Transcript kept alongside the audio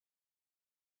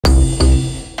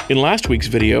In last week's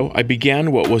video, I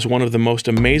began what was one of the most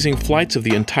amazing flights of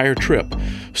the entire trip,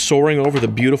 soaring over the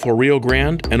beautiful Rio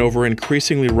Grande and over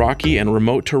increasingly rocky and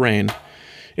remote terrain.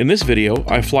 In this video,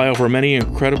 I fly over many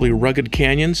incredibly rugged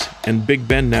canyons and Big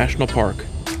Bend National Park.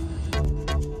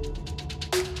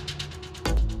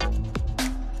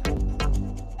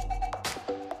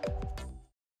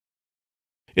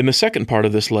 In the second part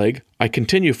of this leg, I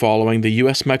continue following the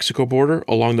U.S. Mexico border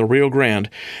along the Rio Grande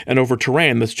and over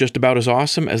terrain that's just about as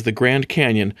awesome as the Grand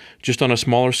Canyon, just on a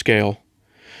smaller scale.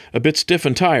 A bit stiff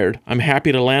and tired, I'm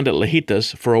happy to land at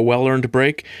Lajitas for a well-earned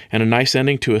break and a nice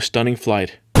ending to a stunning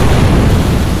flight.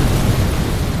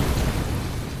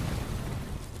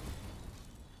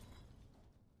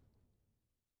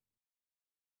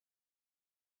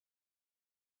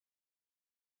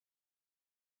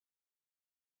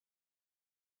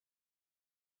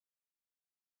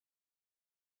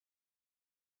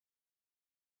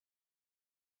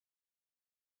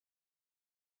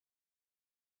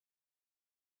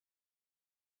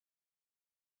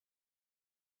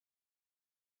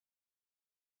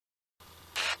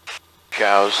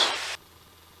 Cows.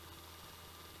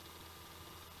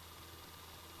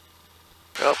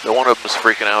 Oh, no, one of them's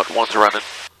freaking out. One's running.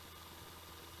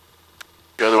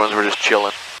 The other ones were just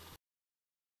chilling.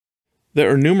 There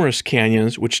are numerous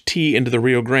canyons which tee into the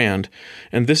Rio Grande,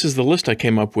 and this is the list I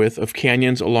came up with of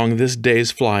canyons along this day's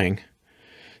flying.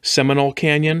 Seminole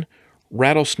Canyon,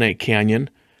 Rattlesnake Canyon,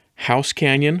 House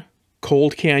Canyon,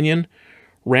 Cold Canyon,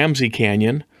 Ramsey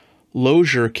Canyon,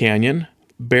 Lozier Canyon,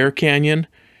 Bear Canyon,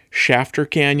 Shafter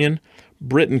Canyon,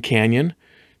 Britton Canyon,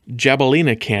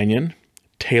 Jabalina Canyon,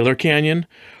 Taylor Canyon,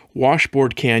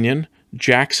 Washboard Canyon,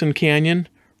 Jackson Canyon,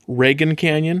 Reagan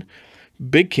Canyon,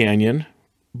 Big Canyon,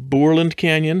 Bourland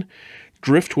Canyon,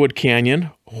 Driftwood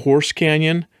Canyon, Horse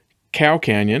Canyon, Cow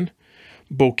Canyon,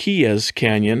 Boquillas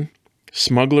Canyon,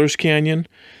 Smuggler's Canyon,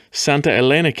 Santa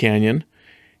Elena Canyon,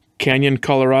 Canyon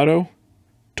Colorado,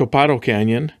 Topado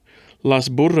Canyon, Las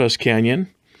Burras Canyon,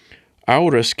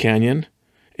 Auras Canyon,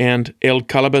 and El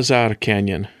Calabazar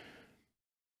Canyon.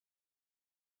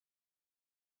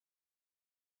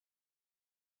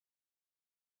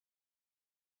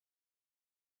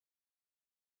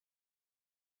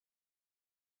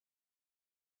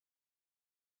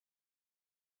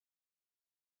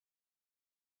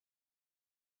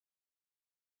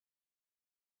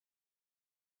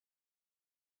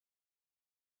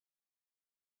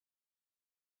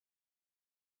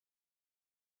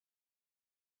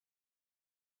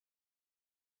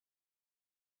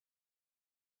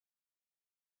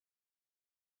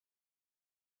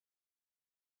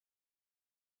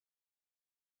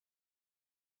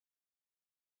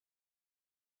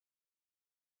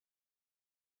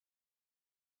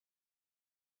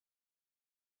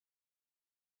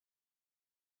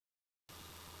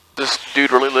 Does this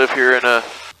dude really live here in a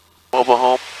mobile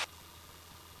home?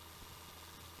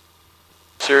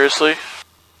 Seriously?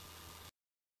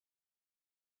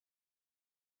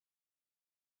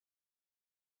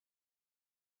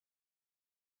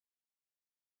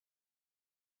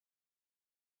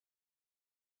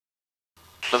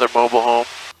 Another mobile home?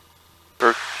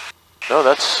 Or, no,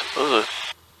 those are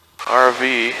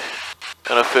RV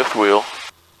and a fifth wheel.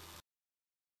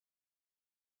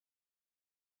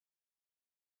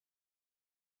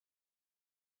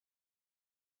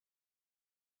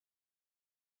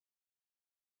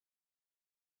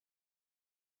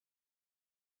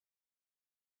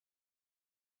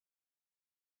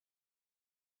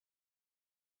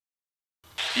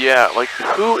 Yeah, like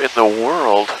who in the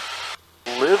world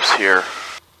lives here?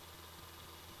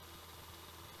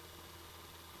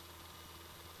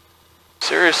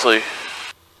 Seriously.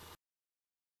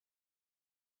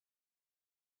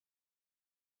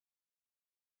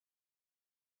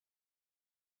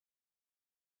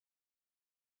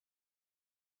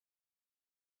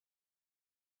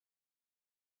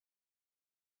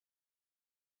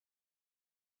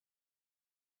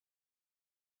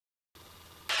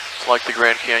 It's like the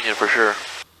Grand Canyon for sure.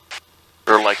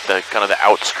 Or like the kind of the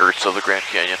outskirts of the Grand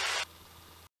Canyon.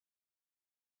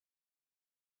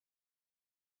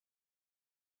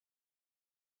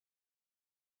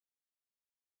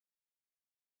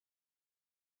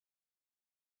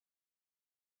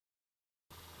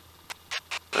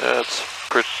 That's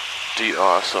pretty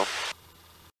awesome.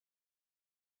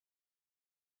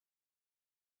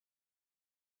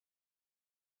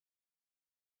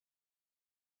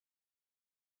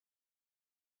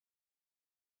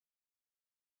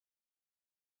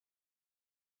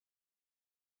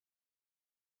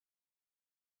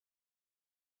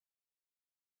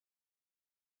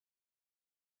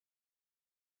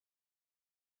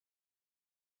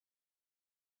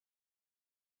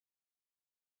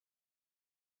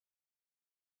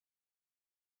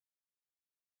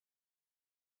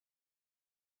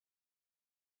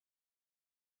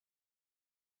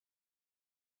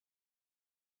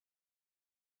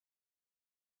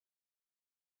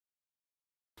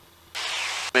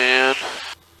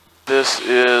 This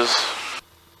is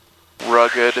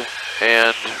rugged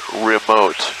and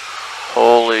remote.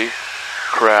 Holy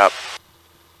crap.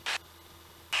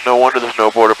 No wonder there's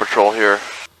no border patrol here.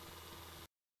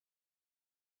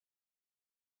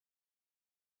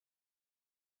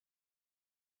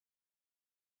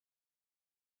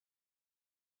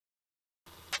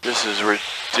 This is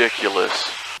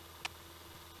ridiculous.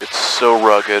 It's so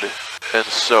rugged and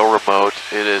so remote.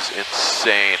 It is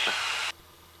insane.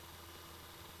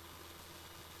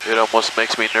 It almost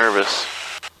makes me nervous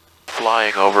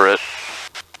flying over it.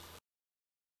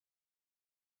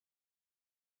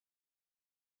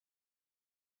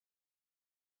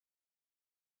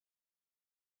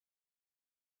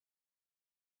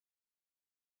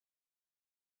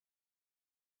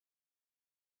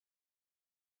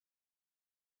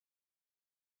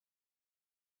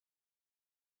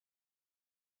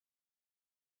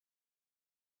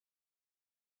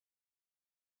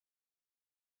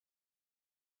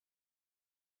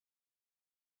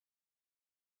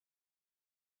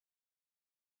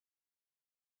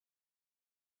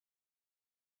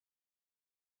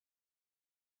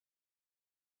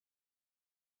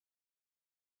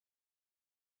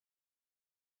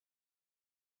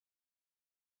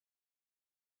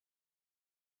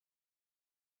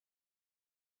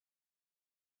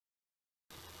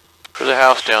 There's a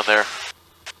house down there.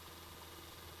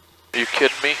 Are you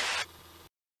kidding me?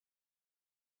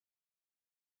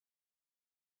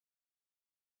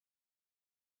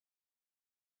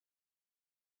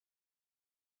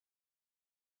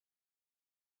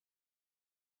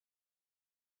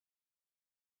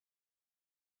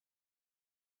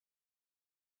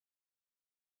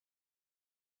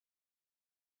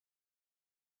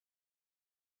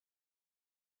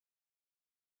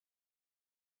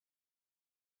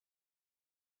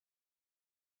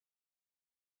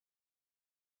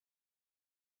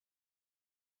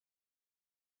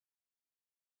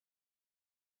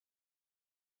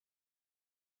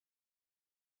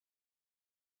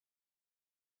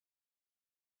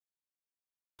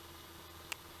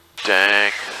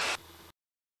 Dang.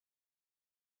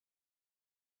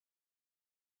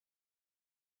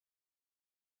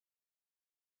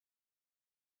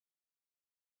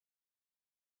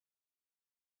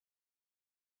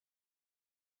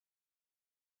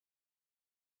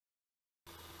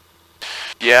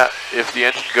 Yeah, if the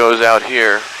engine goes out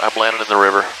here, I'm landing in the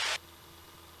river.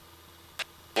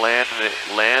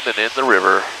 Landing in the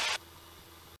river.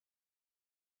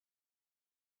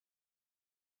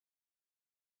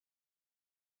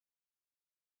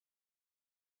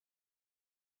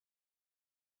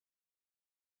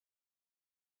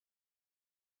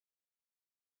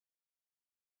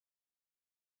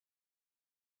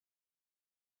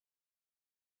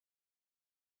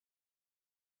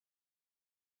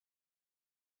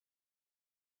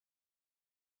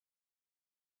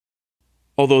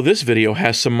 Although this video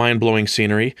has some mind-blowing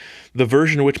scenery, the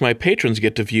version which my patrons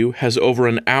get to view has over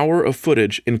an hour of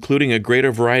footage, including a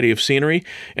greater variety of scenery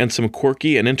and some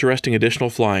quirky and interesting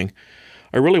additional flying.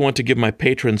 I really want to give my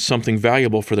patrons something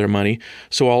valuable for their money,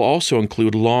 so I'll also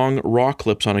include long, raw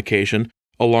clips on occasion,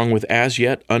 along with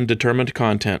as-yet undetermined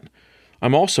content.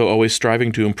 I'm also always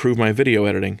striving to improve my video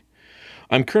editing.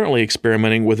 I'm currently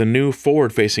experimenting with a new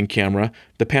forward-facing camera,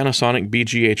 the Panasonic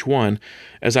BGH1,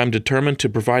 as I'm determined to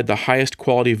provide the highest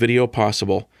quality video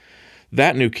possible.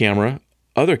 That new camera,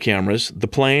 other cameras, the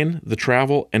plane, the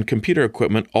travel, and computer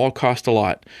equipment all cost a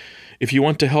lot. If you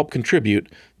want to help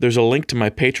contribute, there's a link to my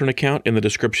Patreon account in the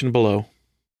description below.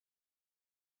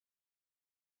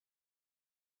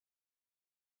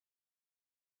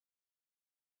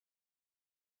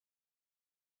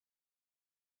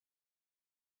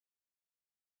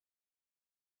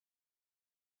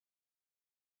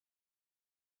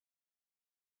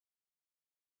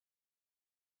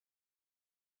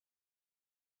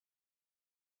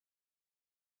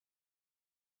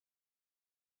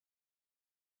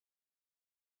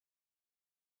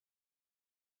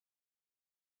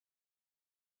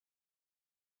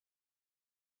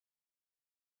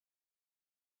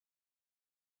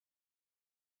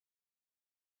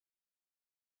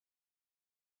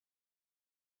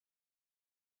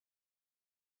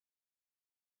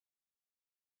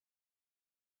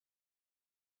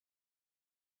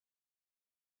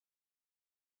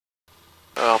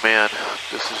 Oh man,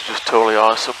 this is just totally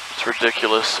awesome. It's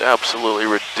ridiculous, absolutely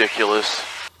ridiculous.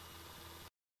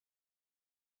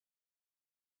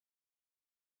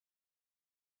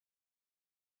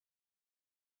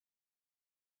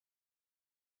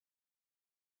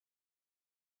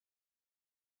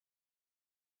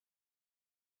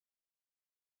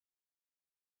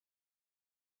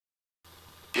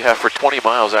 Yeah, for 20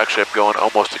 miles, actually, I'm going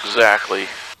almost exactly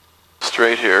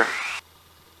straight here.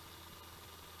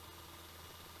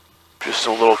 Just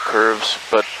some little curves,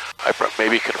 but I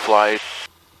maybe can fly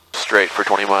straight for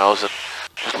 20 miles and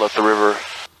just let the river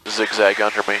zigzag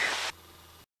under me.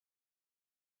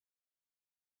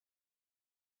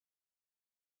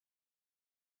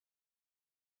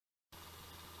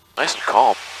 Nice and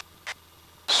calm.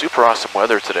 Super awesome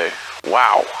weather today.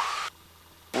 Wow.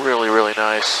 Really, really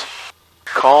nice.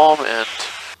 Calm and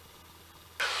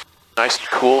nice and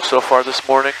cool so far this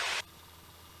morning.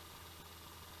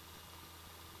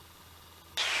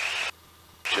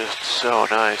 Just so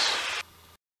nice.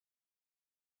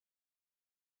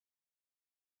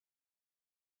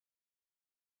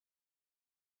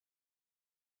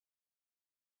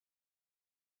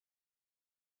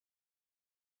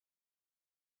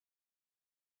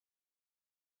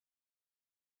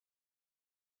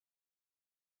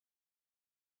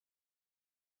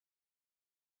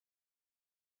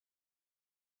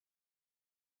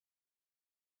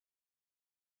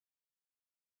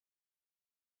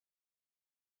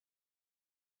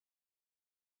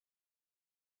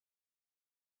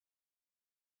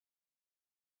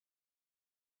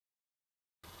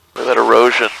 Look at that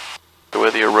erosion. The way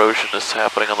the erosion is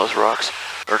happening on those rocks.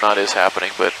 Or not is happening,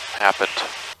 but happened.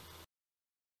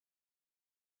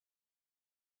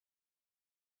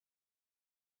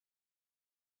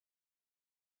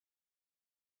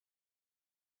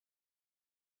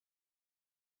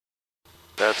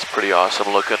 That's pretty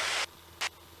awesome looking.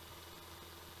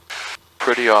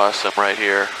 Pretty awesome right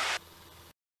here.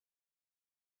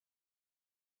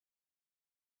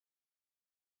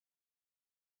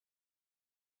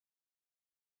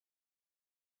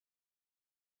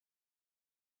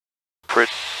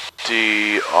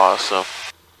 Pretty awesome,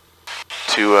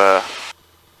 to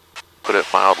put it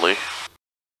mildly.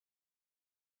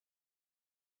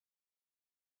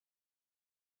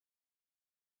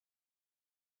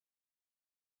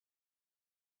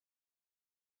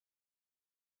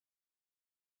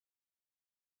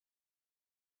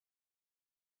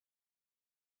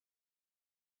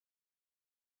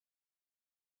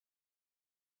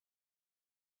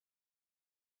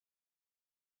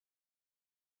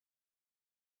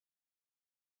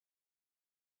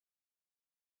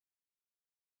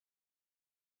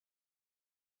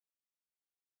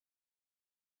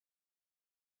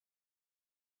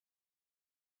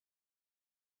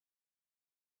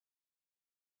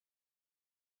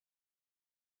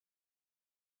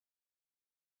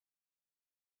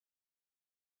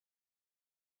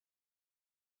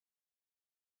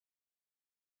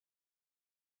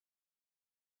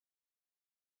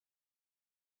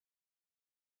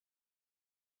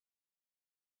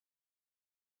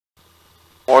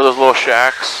 More of those little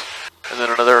shacks, and then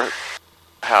another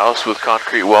house with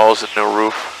concrete walls and no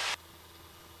roof.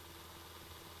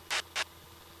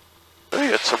 Oh,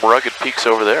 you got some rugged peaks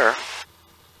over there.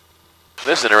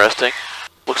 This is interesting.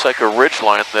 Looks like a ridge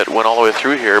line that went all the way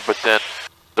through here, but then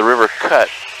the river cut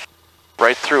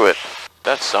right through it.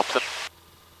 That's something.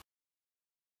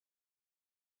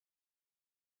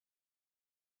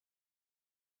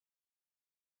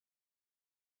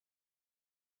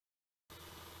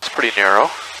 It's pretty narrow.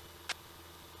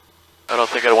 I don't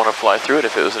think I'd want to fly through it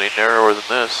if it was any narrower than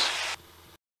this.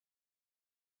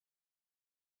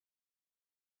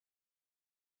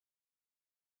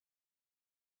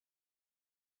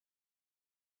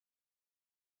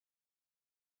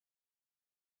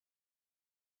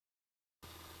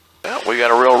 Yeah, we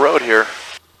got a real road here.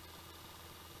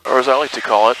 Or as I like to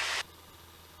call it,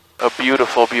 a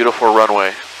beautiful, beautiful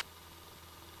runway.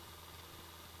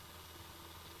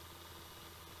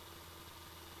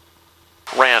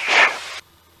 Ranch.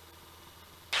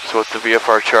 That's what the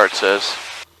VFR chart says.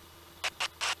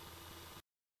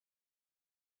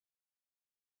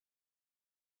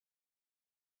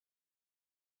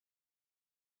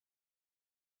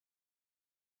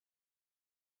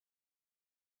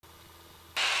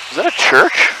 Is that a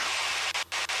church?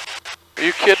 Are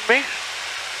you kidding me?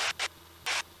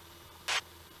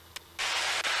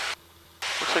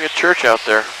 Looks like a church out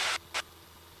there.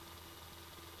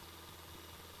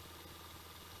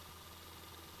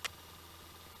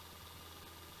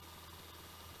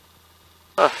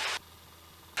 Huh.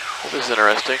 Well, this is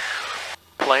interesting.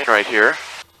 Plane right here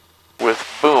with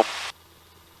boom.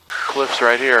 Cliffs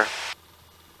right here.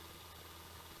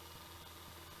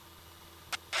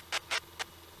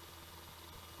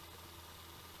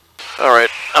 Alright,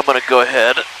 I'm gonna go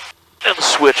ahead and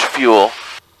switch fuel.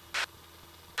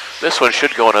 This one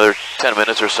should go another 10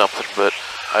 minutes or something, but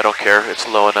I don't care, it's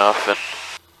low enough, and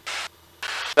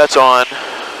that's on,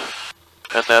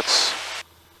 and that's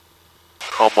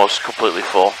almost completely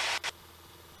full.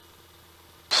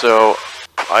 So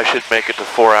I should make it to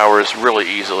 4 hours really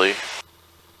easily.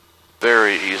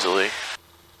 Very easily.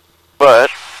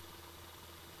 But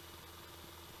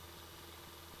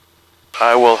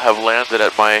I will have landed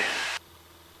at my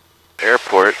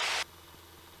airport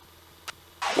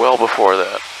well before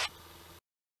that.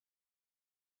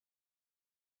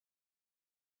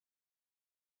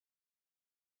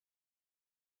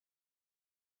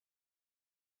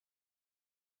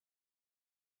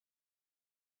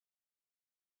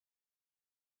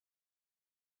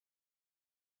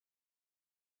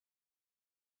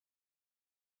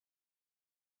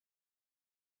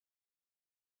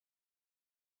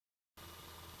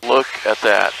 Look at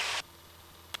that.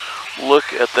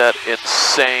 Look at that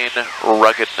insane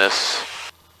ruggedness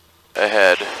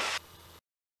ahead.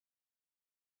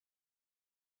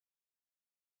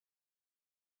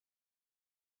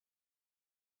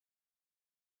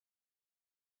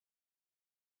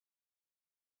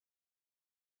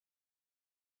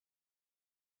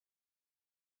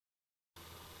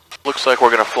 Looks like we're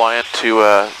going to fly into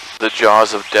the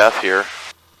jaws of death here.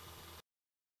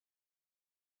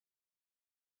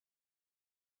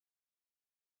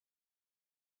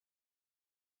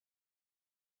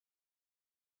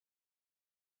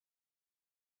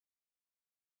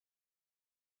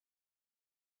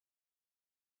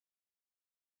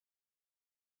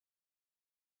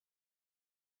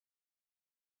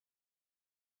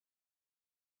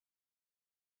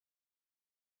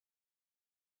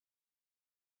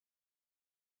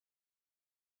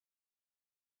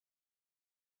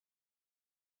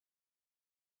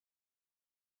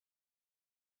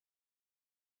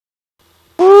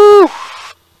 Woo!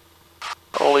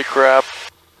 Holy crap.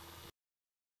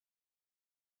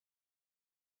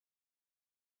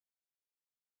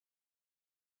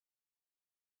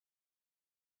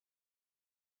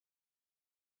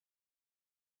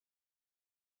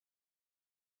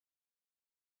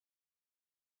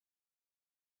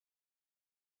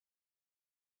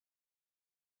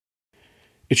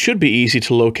 It should be easy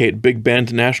to locate Big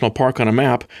Bend National Park on a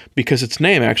map because its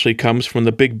name actually comes from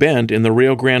the Big Bend in the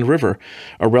Rio Grande River,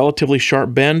 a relatively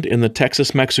sharp bend in the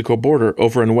Texas-Mexico border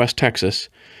over in West Texas.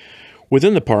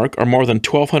 Within the park are more than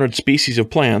 1,200 species of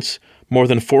plants, more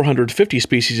than 450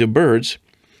 species of birds,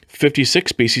 56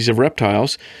 species of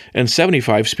reptiles, and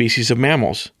 75 species of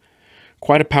mammals.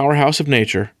 Quite a powerhouse of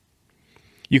nature.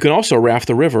 You can also raft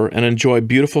the river and enjoy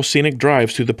beautiful scenic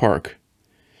drives through the park.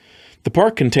 The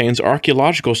park contains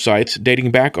archaeological sites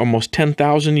dating back almost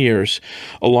 10,000 years,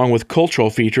 along with cultural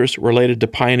features related to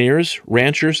pioneers,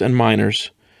 ranchers, and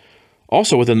miners.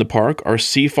 Also within the park are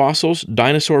sea fossils,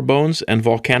 dinosaur bones, and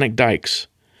volcanic dikes.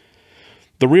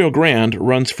 The Rio Grande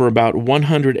runs for about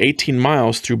 118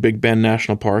 miles through Big Bend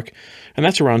National Park, and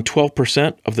that's around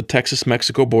 12% of the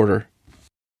Texas-Mexico border.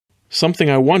 Something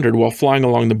I wondered while flying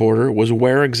along the border was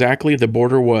where exactly the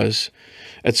border was.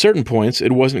 At certain points,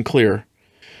 it wasn't clear.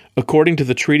 According to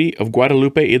the Treaty of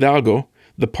Guadalupe Hidalgo,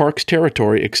 the park's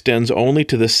territory extends only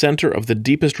to the center of the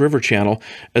deepest river channel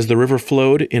as the river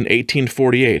flowed in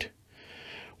 1848.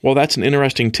 While that's an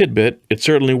interesting tidbit, it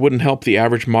certainly wouldn't help the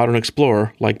average modern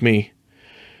explorer like me.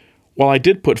 While I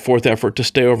did put forth effort to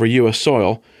stay over U.S.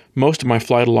 soil, most of my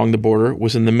flight along the border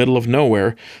was in the middle of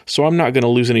nowhere, so I'm not going to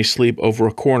lose any sleep over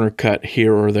a corner cut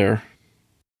here or there.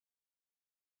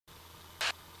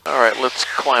 Alright, let's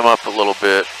climb up a little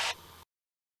bit.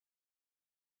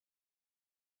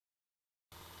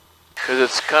 Because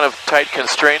it's kind of tight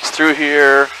constraints through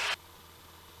here,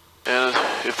 and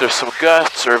if there's some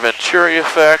gusts or Venturi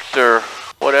effect or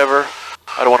whatever,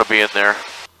 I don't want to be in there.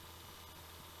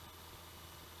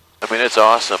 I mean, it's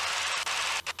awesome.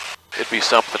 It'd be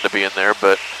something to be in there,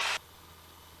 but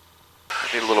I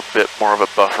need a little bit more of a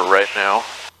buffer right now.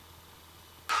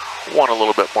 Want a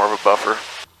little bit more of a buffer.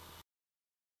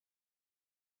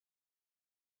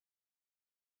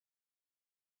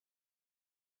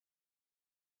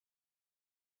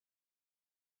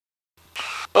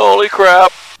 Holy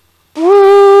crap!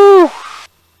 Woo!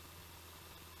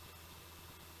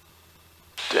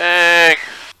 Dang!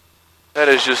 That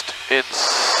is just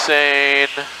insane.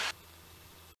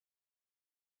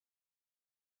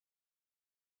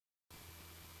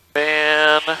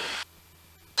 Man,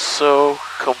 so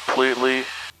completely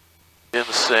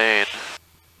insane.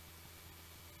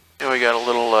 And we got a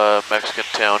little Mexican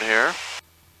town here.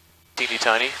 Teeny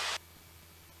tiny.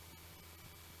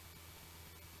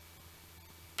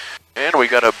 And we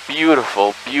got a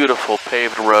beautiful, beautiful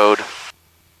paved road.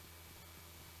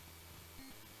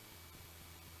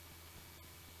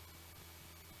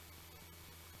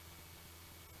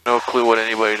 No clue what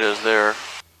anybody does there.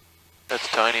 That's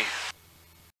tiny.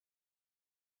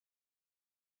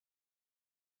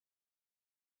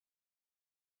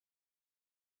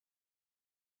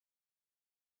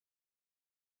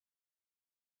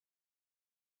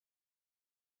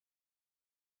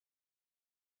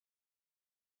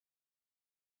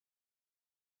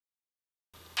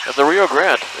 And the Rio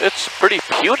Grande, it's pretty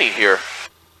puny here.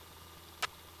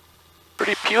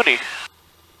 Pretty puny.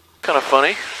 Kind of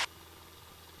funny.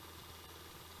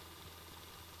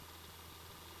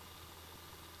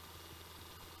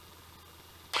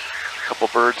 Couple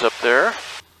birds up there.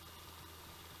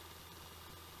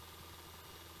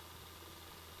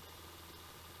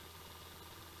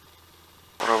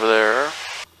 One over there.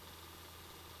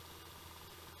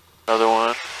 Another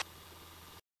one.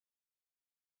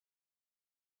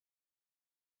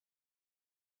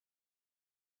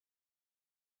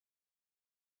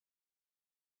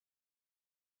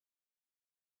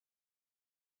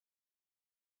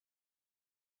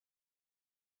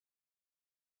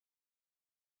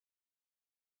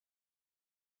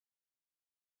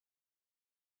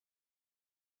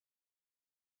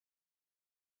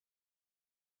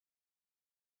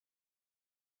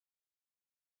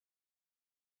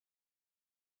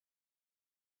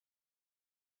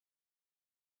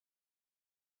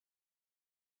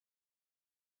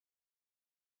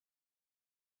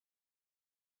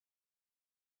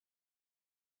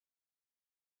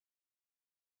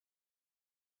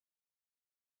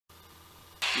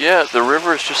 Yeah, the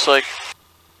river is just like,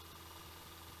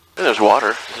 there's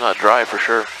water. It's not dry for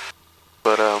sure,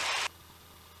 but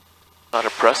not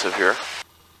impressive here.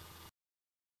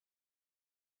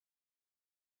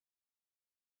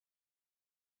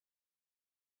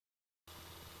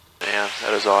 Man,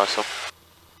 that is awesome.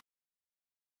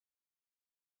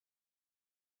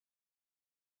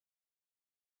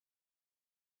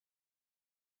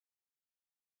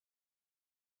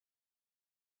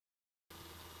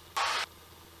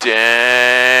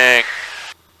 Dang.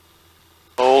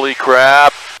 Holy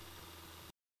crap.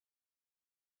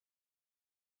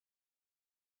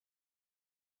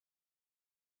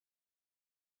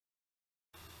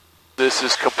 This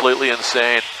is completely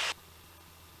insane.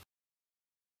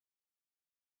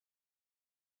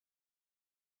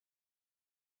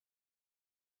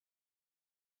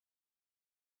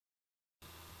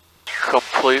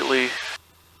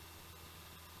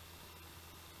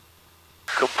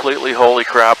 Completely holy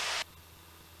crap.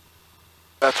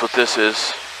 That's what this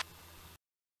is.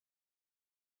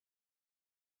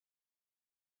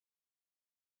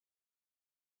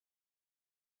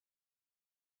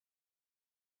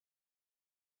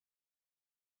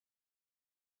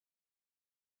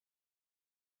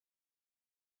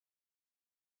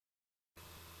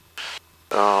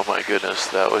 Oh my goodness,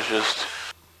 that was just...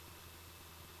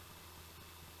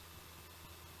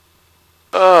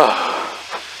 Oh,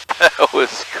 that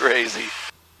was crazy.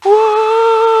 Whoa!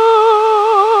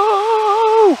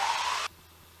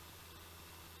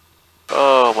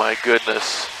 Oh my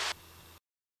goodness.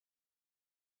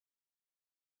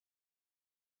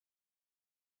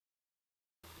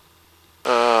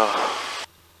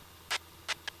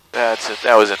 That's it.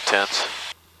 That was intense.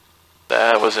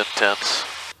 That was intense.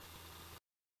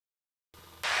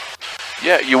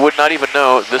 Yeah, you would not even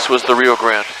know this was the Rio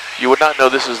Grande. You would not know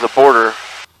this is the border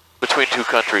between two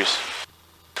countries.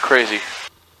 Crazy.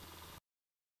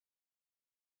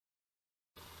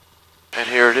 And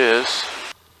here it is.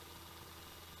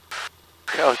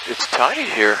 Look how it's tiny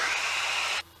here.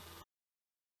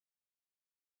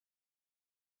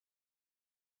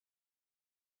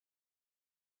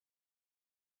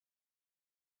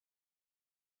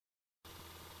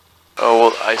 Oh,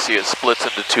 well, I see it splits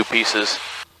into two pieces.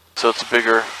 So it's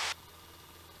bigger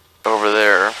over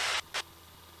there.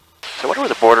 So I wonder where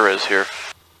the border is here.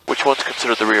 Which one's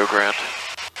considered the Rio Grande?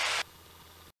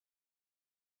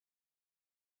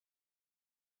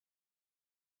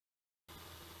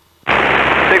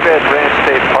 Big Bed Ranch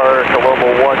State Park,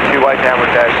 Global 12 White Hammer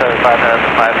Dash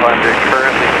 75500,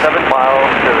 currently 7 miles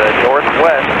to the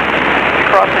northwest.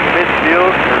 Crossing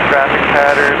midfield for traffic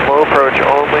pattern, low approach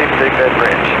only, Big Bed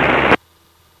Ranch.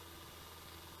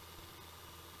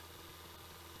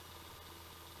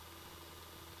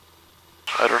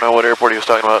 I don't know what airport he was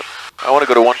talking about. I want to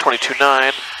go to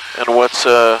 122.9, and what's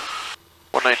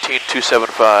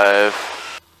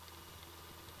 119.275?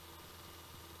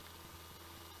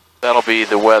 That'll be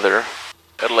the weather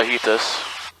at Lajitas.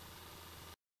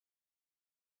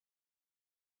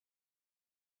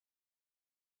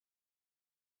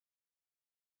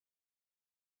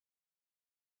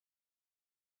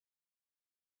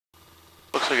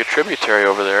 Looks like a tributary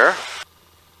over there.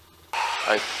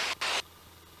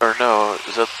 Or no,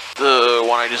 is that the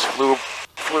one I just flew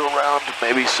around?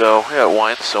 Maybe so. Yeah, it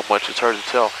winds so much it's hard to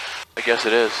tell. I guess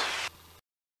it is.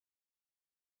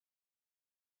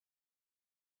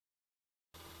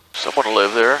 Someone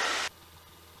live there.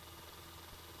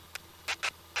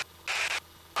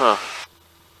 Huh.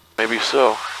 Maybe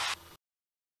so.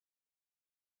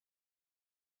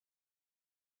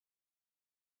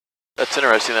 That's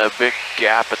interesting, that big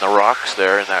gap in the rocks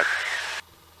there in that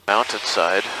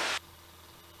mountainside.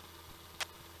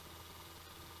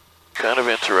 Kind of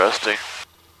interesting.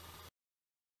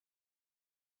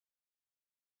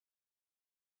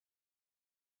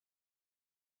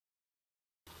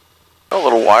 A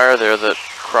little wire there that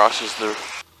crosses the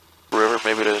river,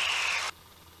 maybe to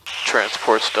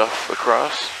transport stuff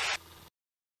across.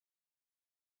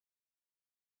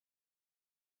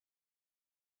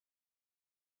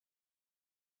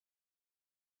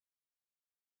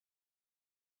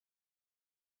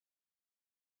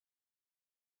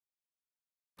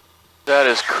 That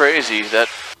is crazy, that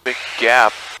big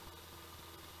gap.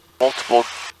 Multiple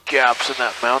gaps in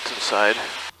that mountainside.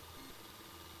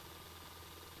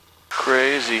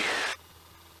 Crazy.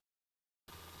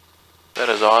 That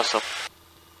is awesome.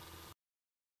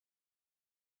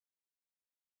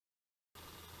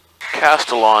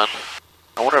 Castellon.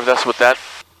 I wonder if that's what that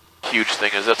huge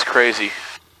thing is. That's crazy.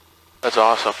 That's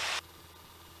awesome.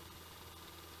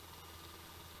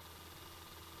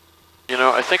 You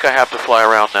know, I think I have to fly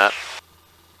around that.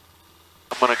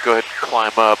 I'm gonna go ahead and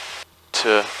climb up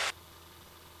to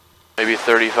maybe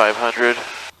 3,500.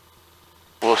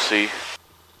 We'll see.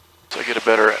 So I get a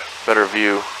better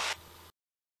view.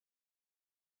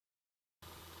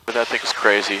 But that thing's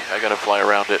crazy. I gotta fly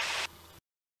around it.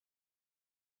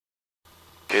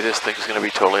 Okay, this thing's gonna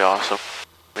be totally awesome.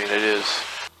 I mean, it is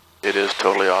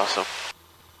totally awesome.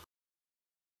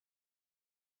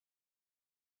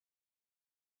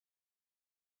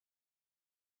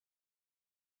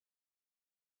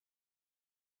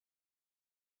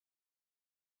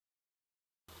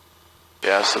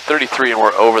 Yeah, so 33 and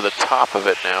we're over the top of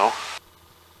it now.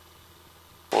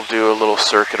 We'll do a little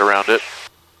circuit around it.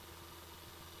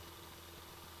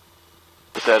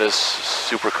 But that is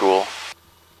super cool.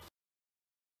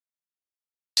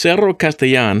 Cerro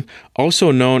Castellan,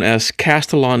 also known as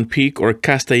Castellan Peak or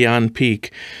Castellan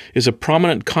Peak, is a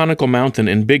prominent conical mountain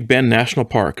in Big Bend National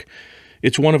Park.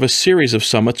 It's one of a series of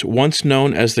summits once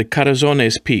known as the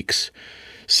Corazones Peaks.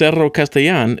 Cerro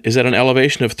Castellan is at an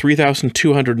elevation of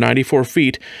 3,294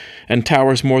 feet and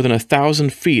towers more than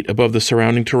 1,000 feet above the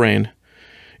surrounding terrain.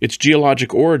 Its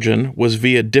geologic origin was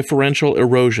via differential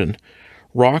erosion,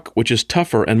 rock which is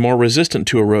tougher and more resistant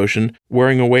to erosion,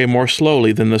 wearing away more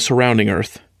slowly than the surrounding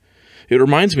earth. It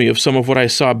reminds me of some of what I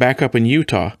saw back up in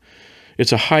Utah.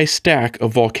 It's a high stack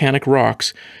of volcanic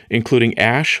rocks, including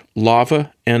ash,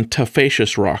 lava, and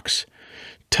tufaceous rocks.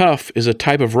 Tuff is a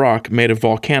type of rock made of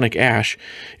volcanic ash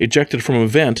ejected from a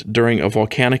vent during a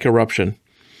volcanic eruption.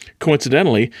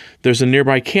 Coincidentally, there's a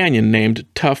nearby canyon named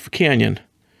Tuff Canyon.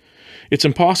 It's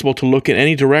impossible to look in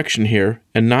any direction here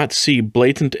and not see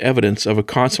blatant evidence of a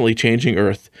constantly changing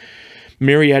Earth.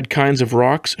 Myriad kinds of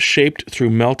rocks shaped through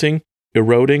melting,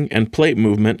 eroding, and plate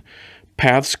movement,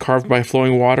 paths carved by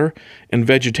flowing water, and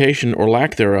vegetation or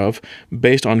lack thereof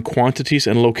based on quantities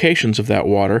and locations of that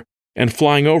water, and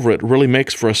flying over it really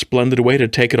makes for a splendid way to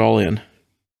take it all in.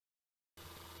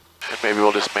 And maybe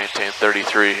we'll just maintain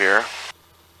 33 here.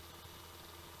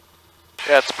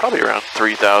 Yeah, it's probably around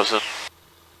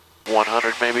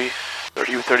 3,100 maybe.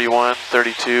 30, 31,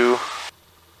 32.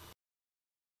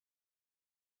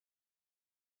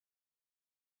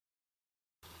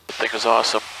 The thing is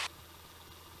awesome.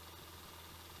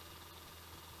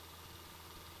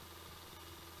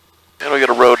 And we got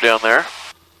a road down there.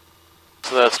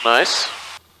 So that's nice.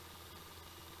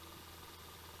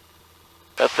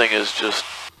 That thing is just,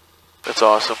 that's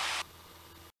awesome.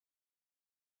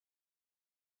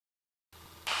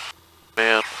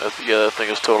 Man, yeah, that thing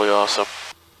is totally awesome.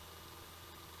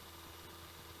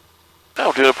 Now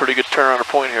we're doing a pretty good turn on our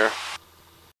point here.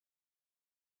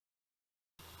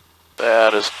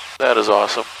 That is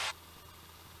awesome.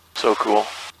 So cool.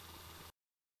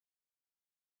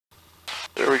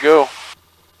 There we go.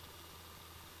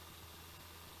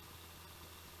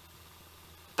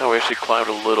 Now we actually climbed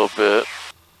a little bit.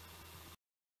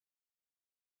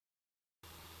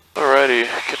 Alrighty,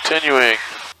 continuing.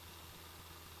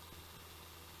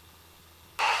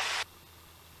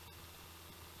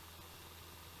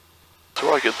 So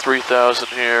we're like at 3,000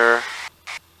 here.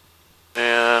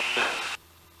 And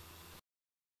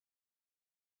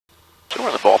so we're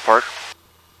in the ballpark.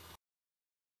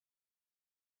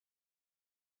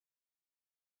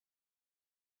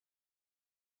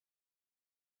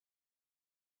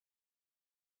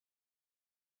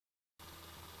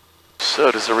 So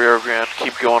does the Rio Grande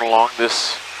keep going along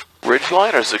this ridge line,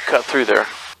 or does it cut through there? I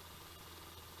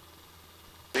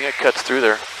think it cuts through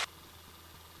there.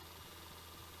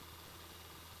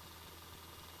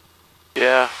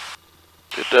 Yeah,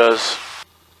 it does.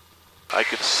 I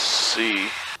can see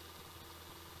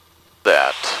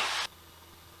that.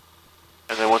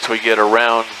 And then once we get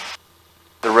around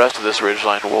the rest of this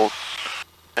ridgeline, we'll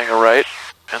hang a right,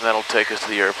 and that'll take us to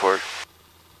the airport.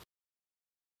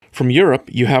 From Europe,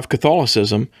 you have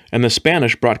Catholicism, and the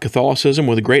Spanish brought Catholicism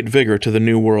with great vigor to the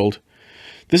New World.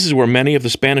 This is where many of the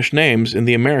Spanish names in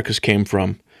the Americas came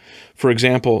from. For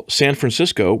example, San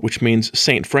Francisco, which means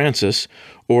Saint Francis,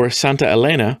 or Santa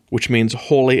Elena, which means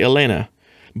Holy Elena.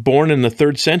 Born in the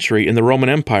 3rd century in the Roman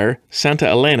Empire, Santa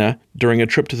Elena, during a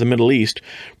trip to the Middle East,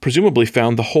 presumably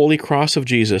found the Holy Cross of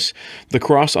Jesus, the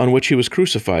cross on which he was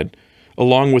crucified,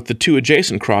 along with the 2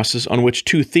 adjacent crosses on which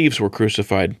 2 thieves were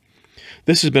crucified.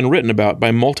 This has been written about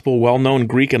by multiple well-known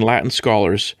Greek and Latin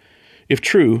scholars. If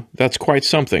true, that's quite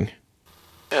something.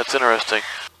 Yeah, it's interesting.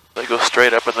 They go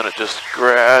straight up and then it just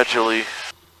gradually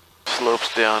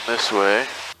slopes down this way.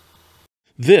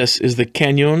 This is the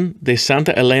Cañón de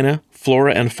Santa Elena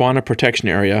Flora and Fauna Protection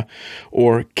Area,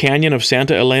 or Canyon of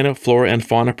Santa Elena Flora and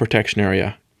Fauna Protection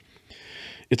Area.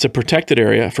 It's a protected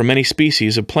area for many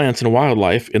species of plants and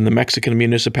wildlife in the Mexican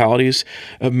municipalities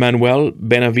of Manuel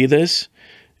Benavides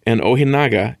and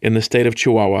Ojinaga in the state of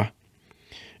Chihuahua.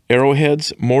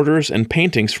 Arrowheads, mortars, and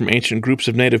paintings from ancient groups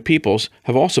of native peoples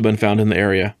have also been found in the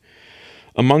area.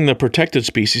 Among the protected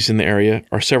species in the area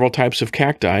are several types of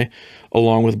cacti,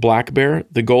 along with black bear,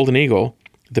 the golden eagle,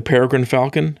 the peregrine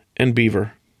falcon, and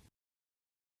beaver.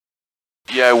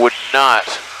 Yeah, I would not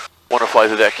want to fly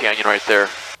through that canyon right there.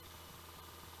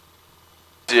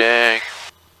 Dang.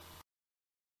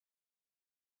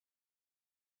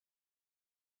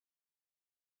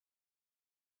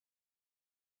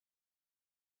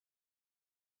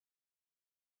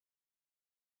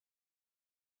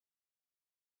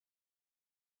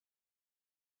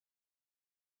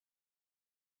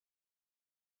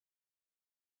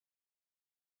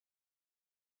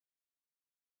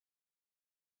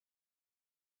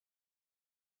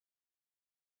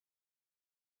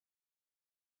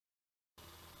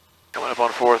 Coming up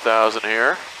on 4,000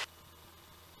 here.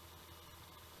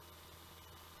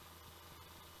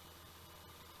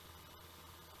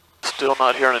 Still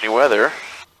not hearing any weather.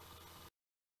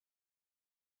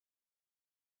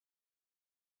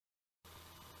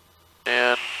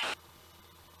 And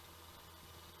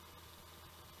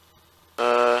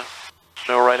no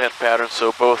right-hand pattern,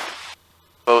 so both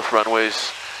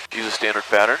runways use a standard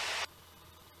pattern.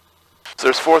 So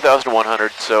there's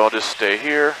 4,100, so I'll just stay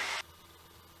here.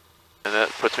 And that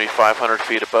puts me 500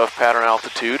 feet above pattern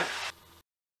altitude.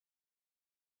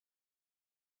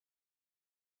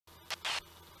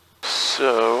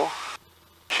 So,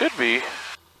 should be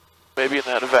maybe in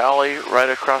that valley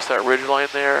right across that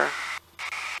ridgeline there.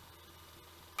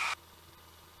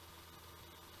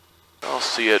 I'll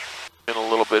see it in a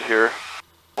little bit here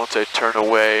once I turn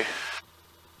away.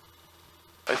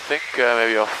 I think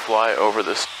maybe I'll fly over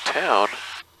this town,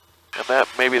 and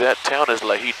maybe that town is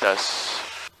Lajitas.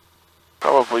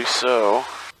 Probably so.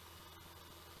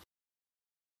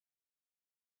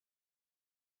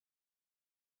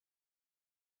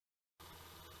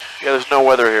 Yeah, there's no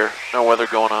weather here. No weather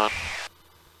going on.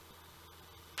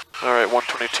 Alright,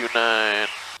 122.9.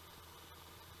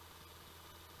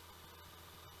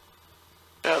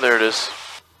 Yeah, there it is.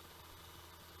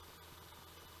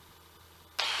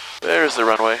 There's the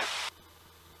runway.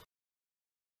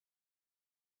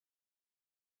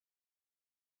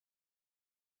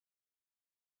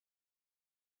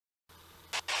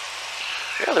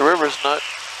 Yeah, the river's not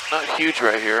huge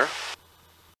right here.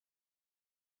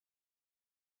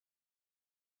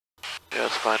 Yeah,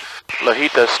 it's fine.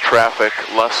 Lajitas traffic,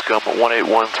 Luscombe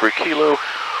 1813 kilo,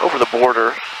 over the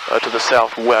border to the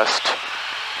southwest.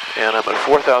 And I'm at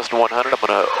 4,100. I'm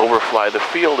going to overfly the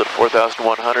field at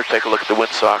 4,100, take a look at the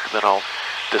windsock, and then I'll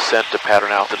descend to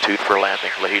pattern altitude for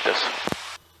landing, Lajitas.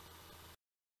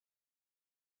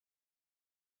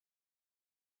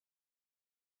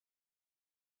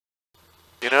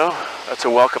 You know, that's a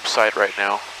welcome sight right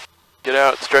now. Get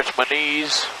out, stretch my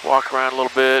knees, walk around a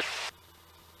little bit,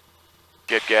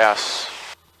 get gas.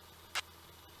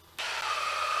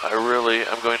 I really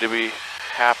am going to be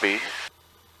happy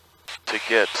to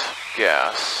get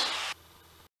gas.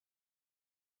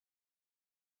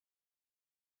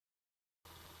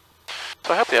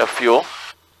 So I have to have fuel.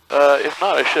 If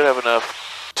not, I should have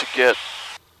enough to get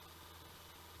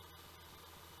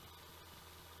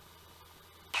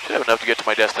to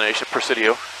my destination,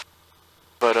 Presidio.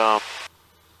 But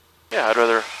yeah, I'd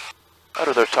rather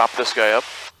top this guy up.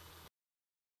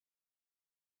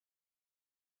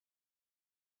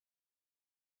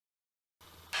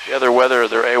 Yeah, their weather,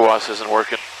 their AWAS isn't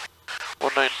working.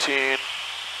 119,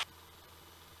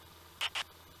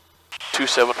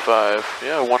 275.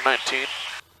 Yeah, 119,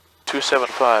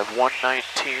 275,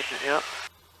 119. Yeah.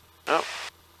 Nope.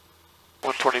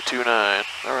 122.9,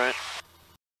 all right.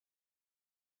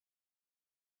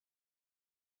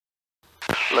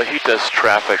 Lajitas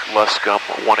traffic, Luscombe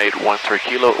 1813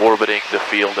 kilo, orbiting the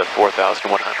field at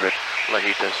 4,100,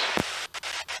 Lajitas.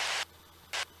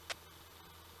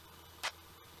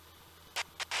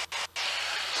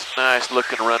 It's a nice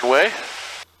looking runway.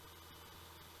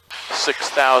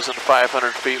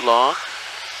 6,500 feet long.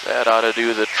 That ought to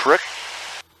do the trick.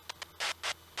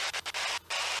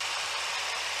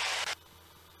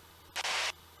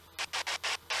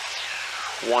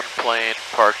 One plane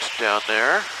parked down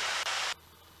there.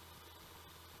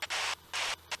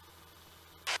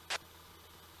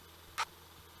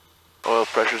 Oil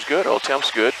pressure's good, oil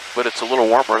temp's good, but it's a little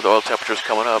warmer. The oil temperature's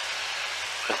coming up.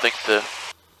 I think the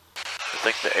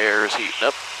air is heating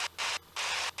up.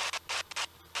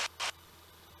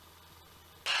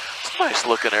 It's a nice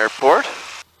looking airport.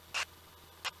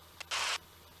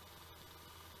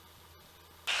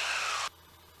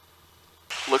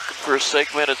 Looking for a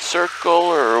segmented circle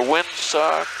or a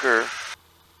windsock or...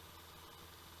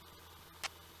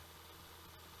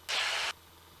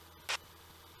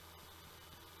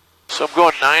 So I'm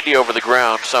going 90 over the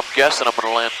ground, so I'm guessing I'm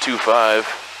going to land 2.5.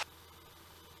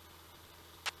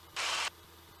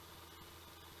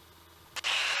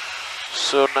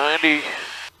 So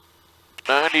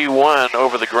 91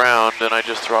 over the ground, and I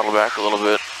just throttle back a little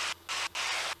bit.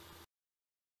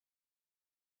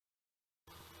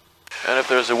 And if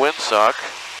there's a windsock,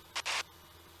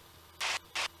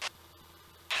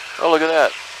 oh look at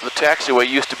that, the taxiway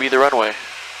used to be the runway.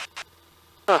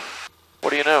 Huh, what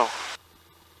do you know?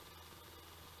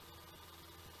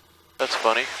 That's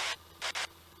funny.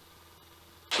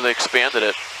 So they expanded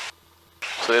it,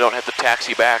 so they don't have to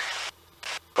taxi back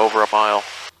over a mile.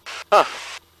 Huh.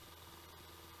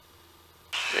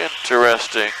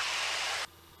 Interesting.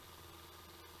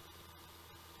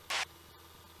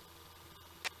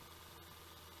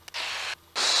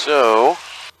 So,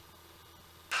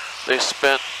 they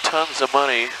spent tons of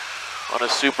money on a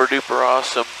super duper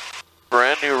awesome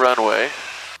brand new runway,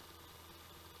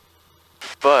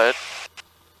 but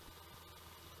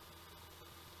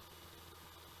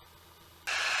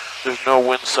there's no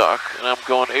windsock, and I'm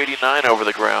going 89 over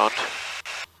the ground.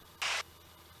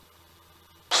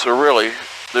 So really,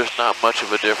 there's not much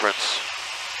of a difference.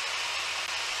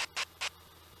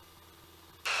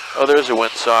 Oh, there's a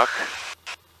windsock.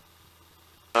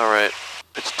 Alright,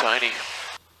 it's tiny.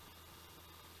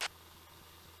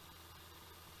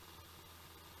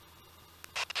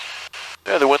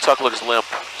 Yeah, the windsock looks limp,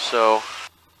 so...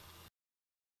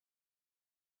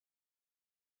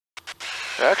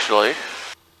 Actually,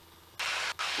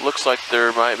 looks like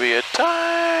there might be a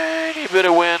tiny bit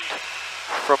of wind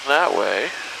from that way.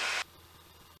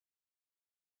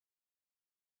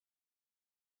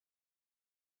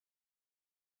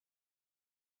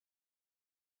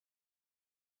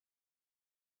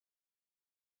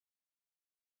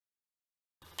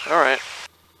 Alright.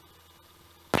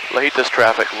 Lajitas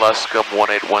traffic, Luscombe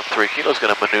 1813 kilo is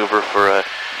going to maneuver for a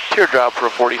teardrop for a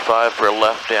 45 for a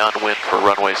left downwind for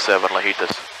runway 7,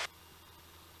 Lajitas.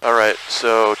 Alright,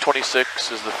 so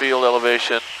 26 is the field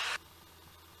elevation.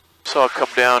 So I'll come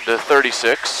down to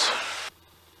 36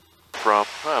 from,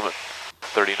 I'm at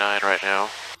 39 right now.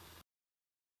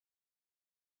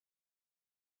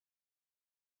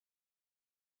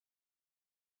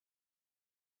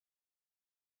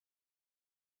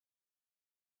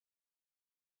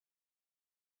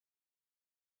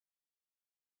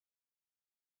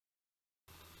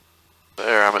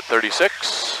 There, I'm at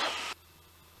 36.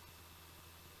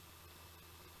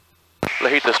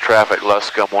 Lajitas traffic,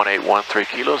 Luscombe 1813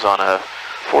 kilos on a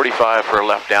 45 for a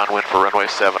left downwind for runway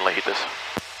 7, Lajitas.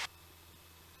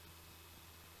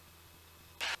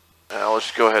 Now let's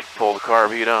just go ahead and pull the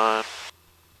carb heat on.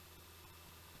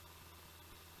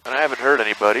 And I haven't heard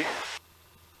anybody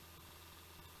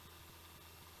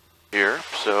here,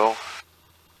 so...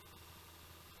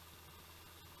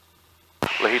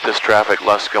 Lajitas traffic,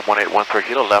 Luscombe 1813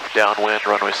 kilo, left downwind,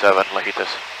 runway 7, Lajitas.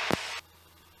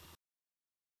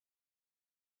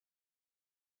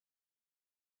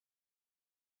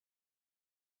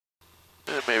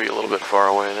 And maybe a little bit far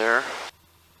away there,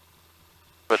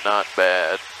 but not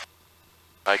bad.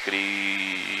 I could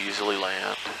easily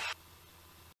land.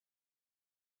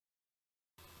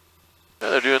 Yeah,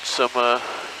 they're doing some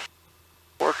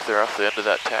work there off the end of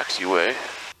that taxiway.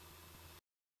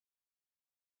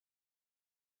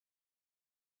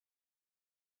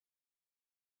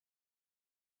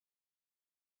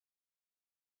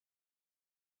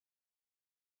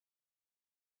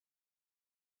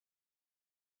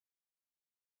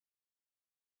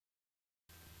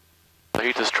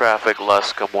 Lajitas traffic,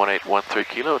 Luscombe 1813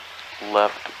 kilo,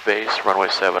 left base, runway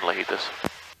 7, Lajitas.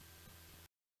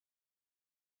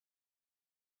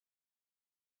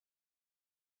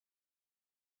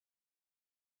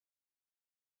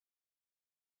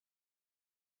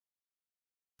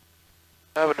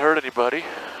 Haven't heard anybody.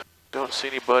 Don't see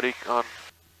anybody on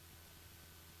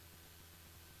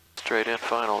straight in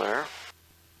final there.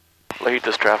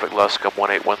 Lajitas traffic loss, come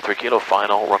 1813 kilo,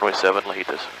 final, runway 7,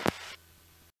 Lajitas.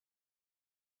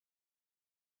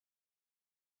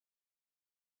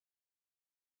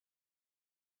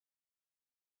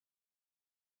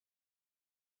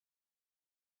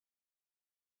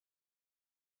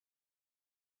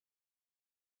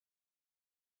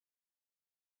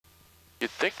 You'd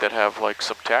think they'd have like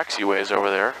some taxiways over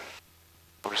there.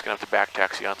 I'm just gonna have to back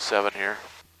taxi on 7 here.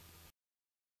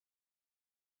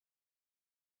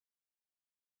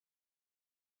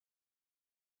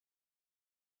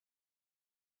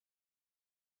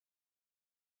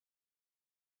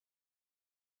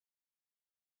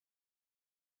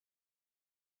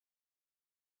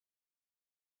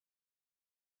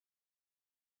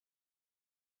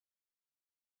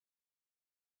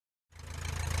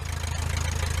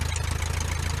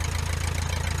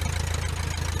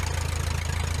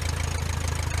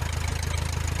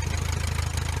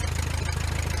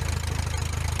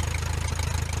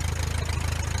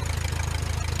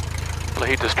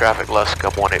 Lajitas traffic less,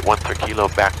 come 1813 kilo,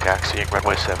 back taxiing,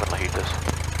 runway 7, Lajitas.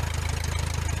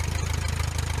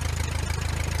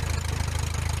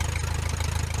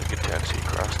 I can taxi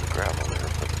across the gravel there,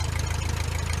 but...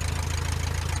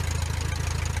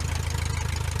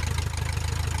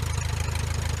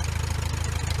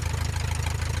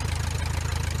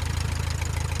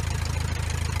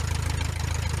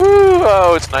 Woo!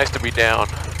 Oh, it's nice to be down.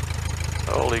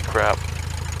 Holy crap.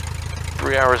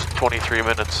 3 hours and 23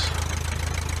 minutes.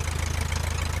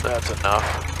 That's enough.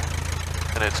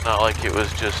 And it's not like it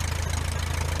was just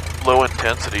low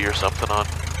intensity or something on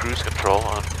cruise control,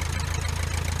 on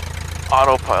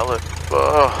autopilot.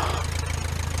 Oh,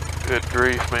 good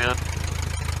grief, man.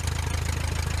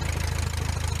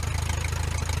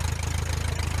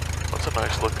 That's a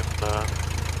nice looking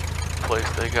place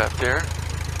they got there.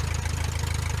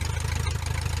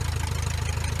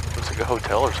 Looks like a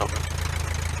hotel or something.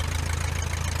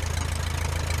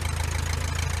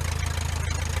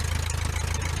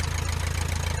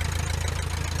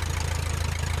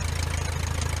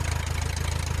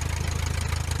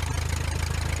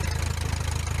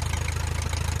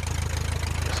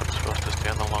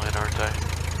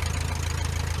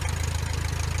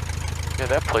 Yeah,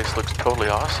 that place looks totally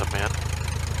awesome, man.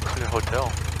 Looks like a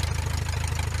hotel.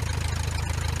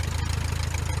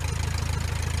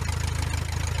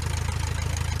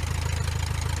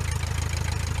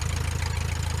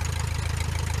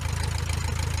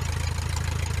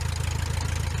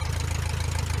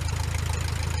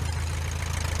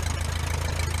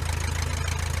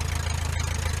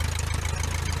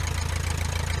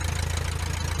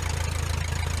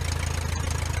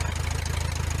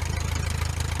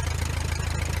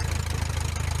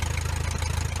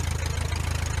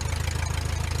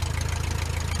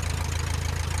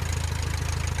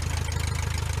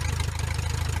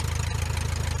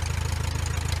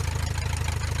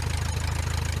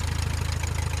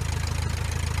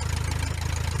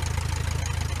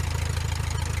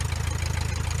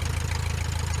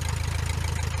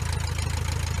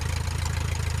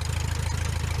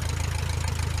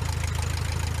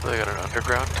 They got an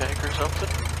underground tank or something?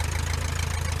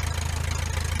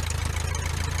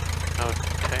 No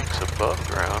tanks above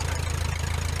ground.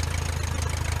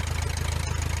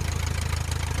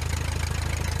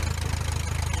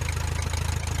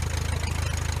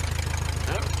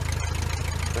 No.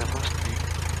 There must be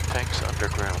tanks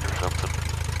underground or something.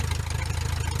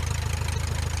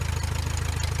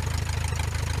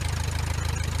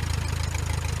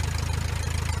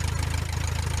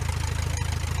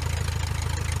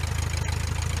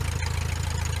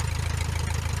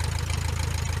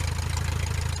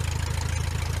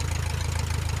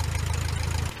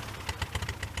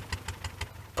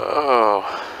 Oh,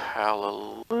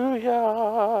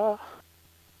 hallelujah.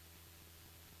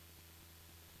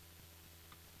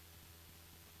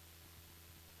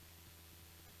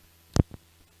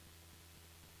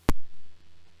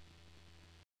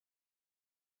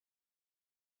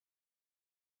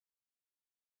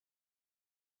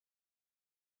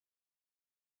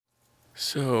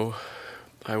 So,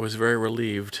 I was very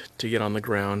relieved to get on the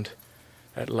ground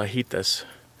at Lajitas.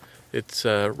 It's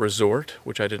a resort,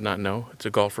 which I did not know. It's a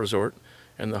golf resort,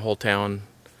 and the whole town,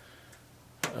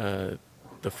 the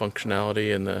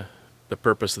functionality and the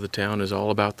purpose of the town is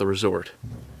all about the resort.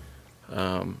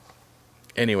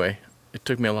 Anyway, it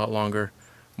took me a lot longer,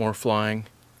 more flying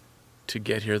to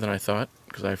get here than I thought,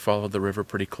 because I followed the river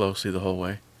pretty closely the whole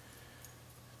way.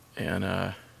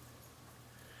 And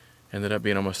ended up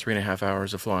being almost 3.5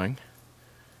 hours of flying,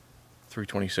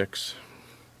 326.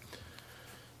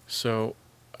 So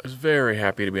I was very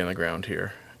happy to be on the ground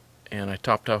here. And I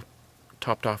topped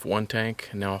off one tank,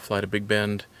 and now I'll fly to Big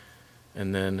Bend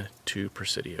and then to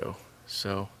Presidio.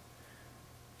 So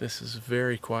this is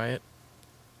very quiet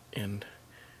and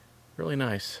really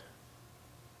nice.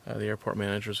 The airport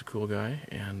manager is a cool guy,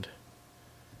 and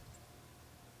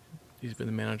he's been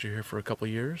the manager here for a couple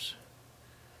years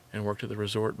and worked at the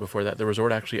resort before that. The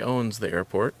resort actually owns the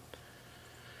airport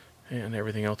and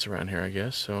everything else around here, I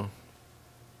guess. So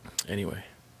anyway,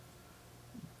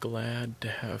 glad to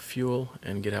have fuel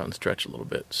and get out and stretch a little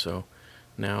bit. So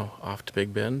now off to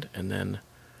Big Bend and then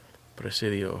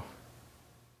Presidio.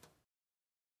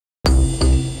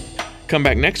 Come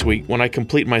back next week when I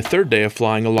complete my 3rd day of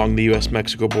flying along the U.S.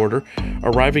 Mexico border,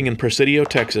 arriving in Presidio,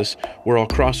 Texas, where I'll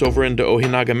cross over into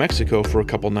Ojinaga, Mexico for a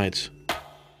couple nights.